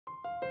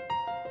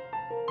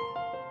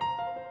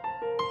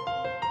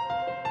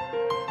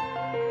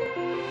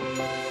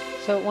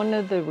So one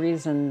of the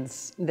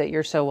reasons that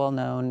you're so well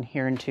known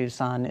here in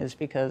Tucson is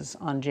because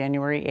on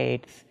January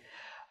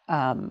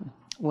 8th,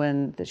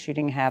 when the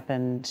shooting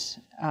happened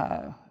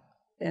at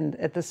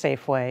the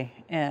Safeway,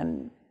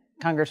 and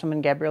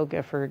Congresswoman Gabrielle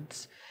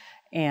Giffords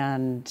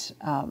and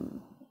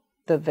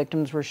the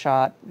victims were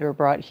shot, they were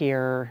brought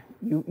here,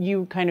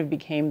 you kind of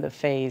became the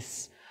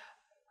face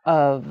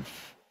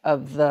of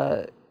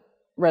the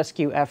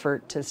rescue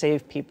effort to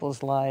save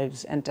people's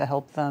lives and to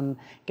help them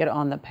get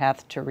on the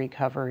path to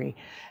recovery.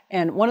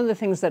 And one of the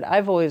things that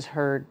I've always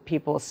heard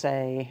people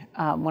say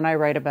when I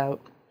write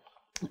about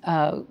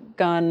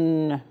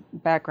gun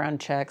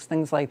background checks,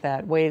 things like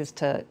that, ways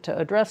to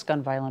address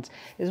gun violence,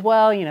 is,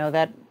 well, you know,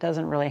 that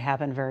doesn't really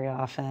happen very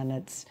often.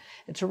 It's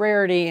a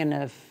rarity, and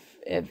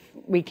if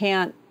we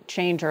can't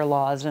change our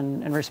laws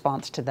in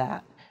response to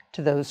that,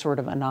 to those sort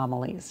of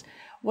anomalies.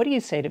 What do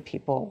you say to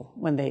people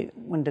when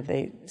do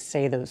they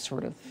say those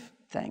sort of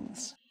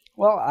things?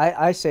 Well,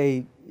 I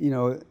say, you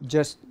know,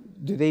 just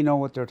do they know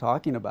what they're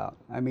talking about?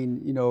 I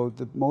mean, you know,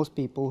 most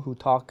people who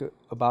talk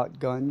about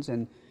guns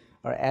and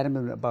are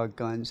adamant about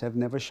guns have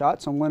never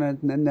shot someone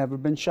and never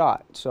been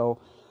shot. So,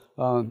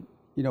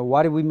 you know,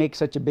 why do we make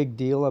such a big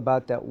deal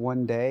about that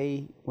one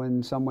day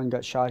when someone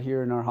got shot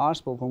here in our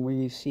hospital when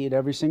we see it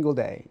every single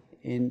day?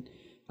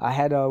 I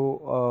had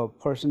a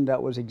person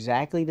that was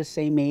exactly the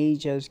same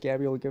age as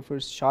Gabrielle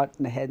Giffords, shot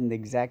in the head in the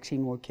exact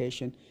same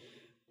location,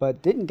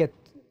 but didn't get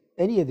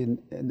any of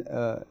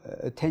the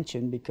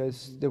attention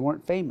because they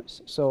weren't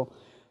famous. So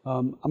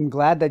I'm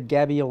glad that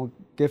Gabrielle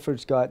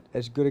Giffords got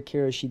as good a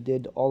care as she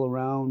did all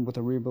around with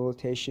the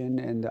rehabilitation,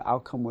 and the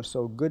outcome was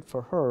so good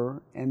for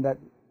her, and that,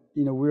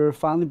 you know, we're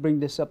finally bringing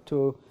this up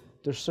to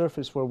the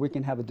surface where we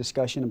can have a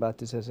discussion about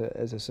this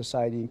as a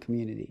society and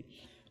community.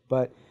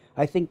 But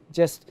I think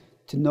just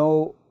to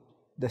know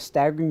the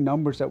staggering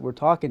numbers that we're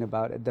talking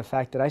about, and the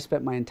fact that I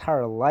spent my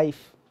entire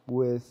life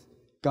with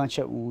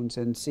gunshot wounds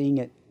and seeing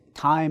it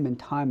time and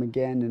time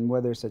again, and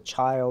whether it's a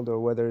child or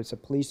whether it's a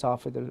police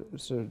officer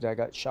that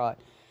got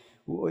shot,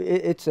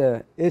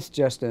 it's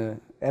just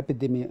an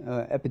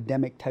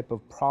epidemic type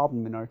of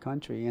problem in our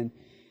country.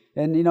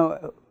 And you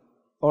know,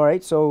 all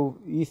right, so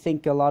you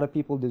think a lot of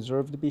people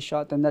deserve to be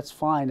shot, then that's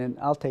fine, and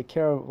I'll take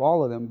care of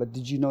all of them, but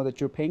did you know that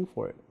you're paying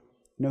for it?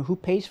 You know, who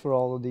pays for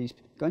all of these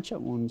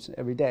gunshot wounds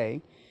every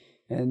day,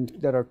 and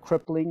that are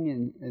crippling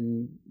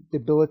and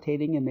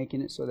debilitating and making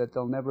it so that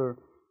they'll never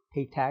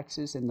pay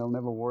taxes and they'll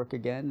never work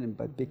again,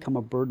 but become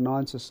a burden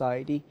on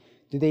society?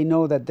 Do they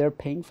know that they're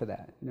paying for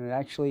that? You know,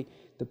 actually,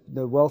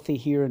 the wealthy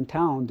here in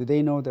town, do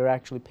they know they're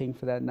actually paying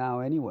for that now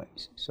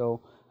anyways?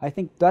 So I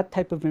think that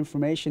type of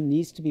information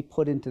needs to be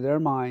put into their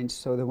minds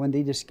so that when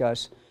they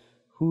discuss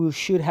who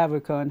should have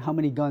a gun, how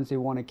many guns they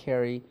want to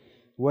carry,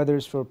 whether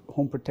it's for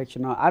home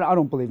protection or not. I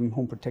don't believe in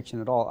home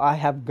protection at all. I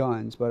have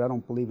guns, but I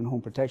don't believe in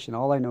home protection.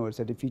 All I know is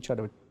that if you try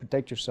to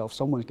protect yourself,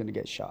 someone's going to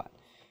get shot.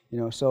 You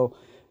know, so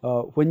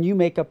when you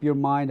make up your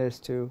mind as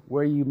to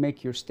where you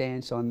make your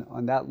stance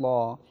on that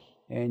law,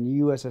 and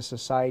you as a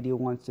society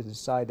wants to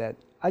decide that,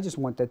 I just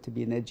want that to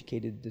be an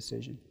educated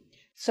decision.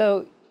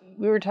 So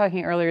we were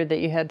talking earlier that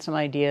you had some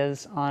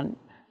ideas on,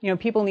 you know,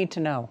 people need to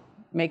know,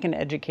 make an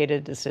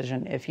educated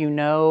decision. If you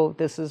know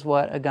this is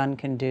what a gun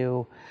can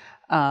do,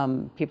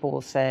 people will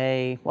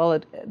say, well,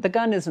 the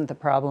gun isn't the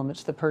problem,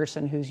 it's the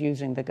person who's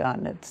using the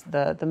gun. It's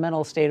the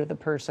mental state of the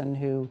person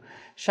who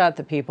shot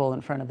the people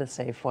in front of the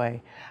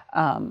Safeway.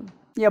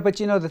 Yeah, but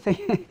you know the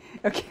thing,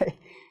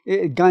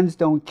 okay, guns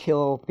don't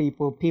kill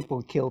people,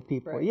 people kill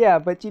people. Right. Yeah,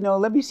 but you know,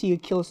 let me see you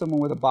kill someone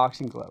with a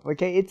boxing glove,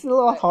 okay? It's a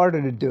little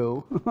harder to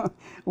do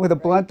with a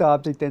blunt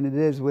object than it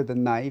is with a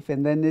knife,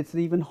 and then it's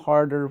even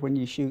harder when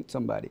you shoot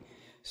somebody.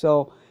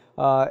 So,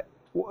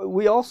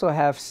 we also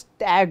have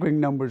staggering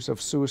numbers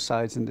of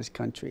suicides in this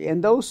country,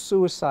 and those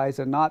suicides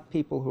are not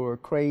people who are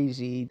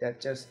crazy that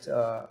just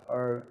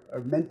are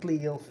mentally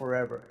ill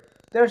forever.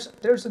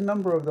 There's a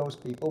number of those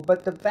people,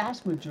 but the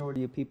vast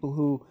majority of people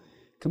who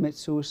commit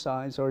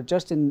suicides are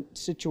just in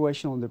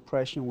situational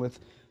depression with,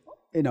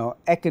 you know,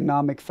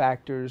 economic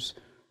factors,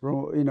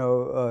 you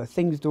know,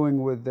 things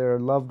doing with their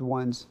loved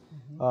ones.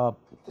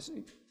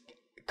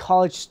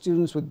 College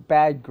students with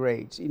bad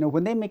grades, you know,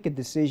 when they make a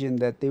decision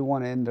that they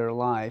want to end their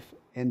life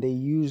and they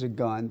use a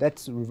gun,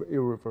 that's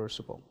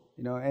irreversible,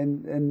 you know.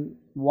 And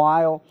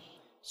while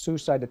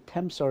suicide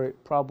attempts are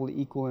probably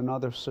equal in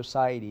other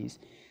societies,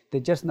 they're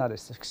just not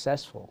as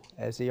successful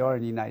as they are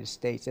in the United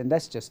States, and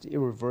that's just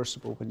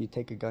irreversible when you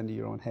take a gun to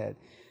your own head.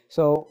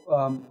 So,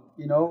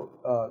 you know,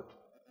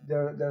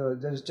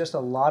 there's just a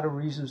lot of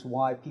reasons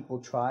why people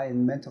try,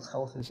 and mental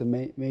health is a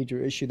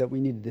major issue that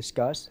we need to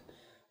discuss.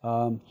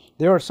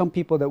 There are some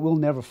people that we'll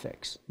never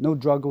fix. No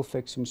drug will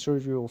fix them,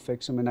 surgery will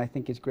fix them, and I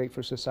think it's great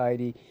for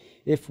society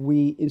if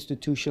we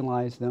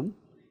institutionalize them.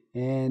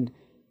 And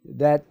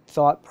that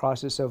thought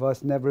process of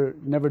us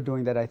never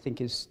doing that, I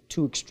think, is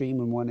too extreme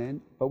on one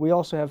end. But we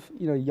also have,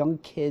 you know, young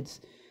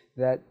kids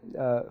that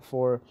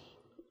for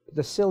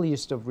the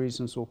silliest of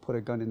reasons will put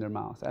a gun in their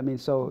mouth. I mean,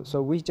 so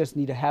we just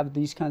need to have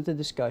these kinds of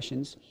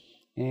discussions,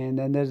 and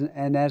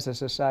as a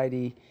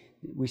society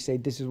we say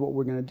this is what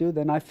we're going to do,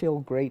 then I feel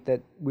great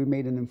that we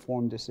made an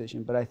informed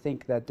decision. But I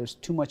think that there's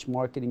too much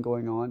marketing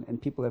going on,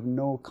 and people have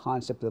no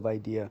concept of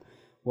idea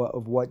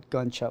of what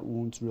gunshot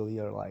wounds really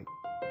are like.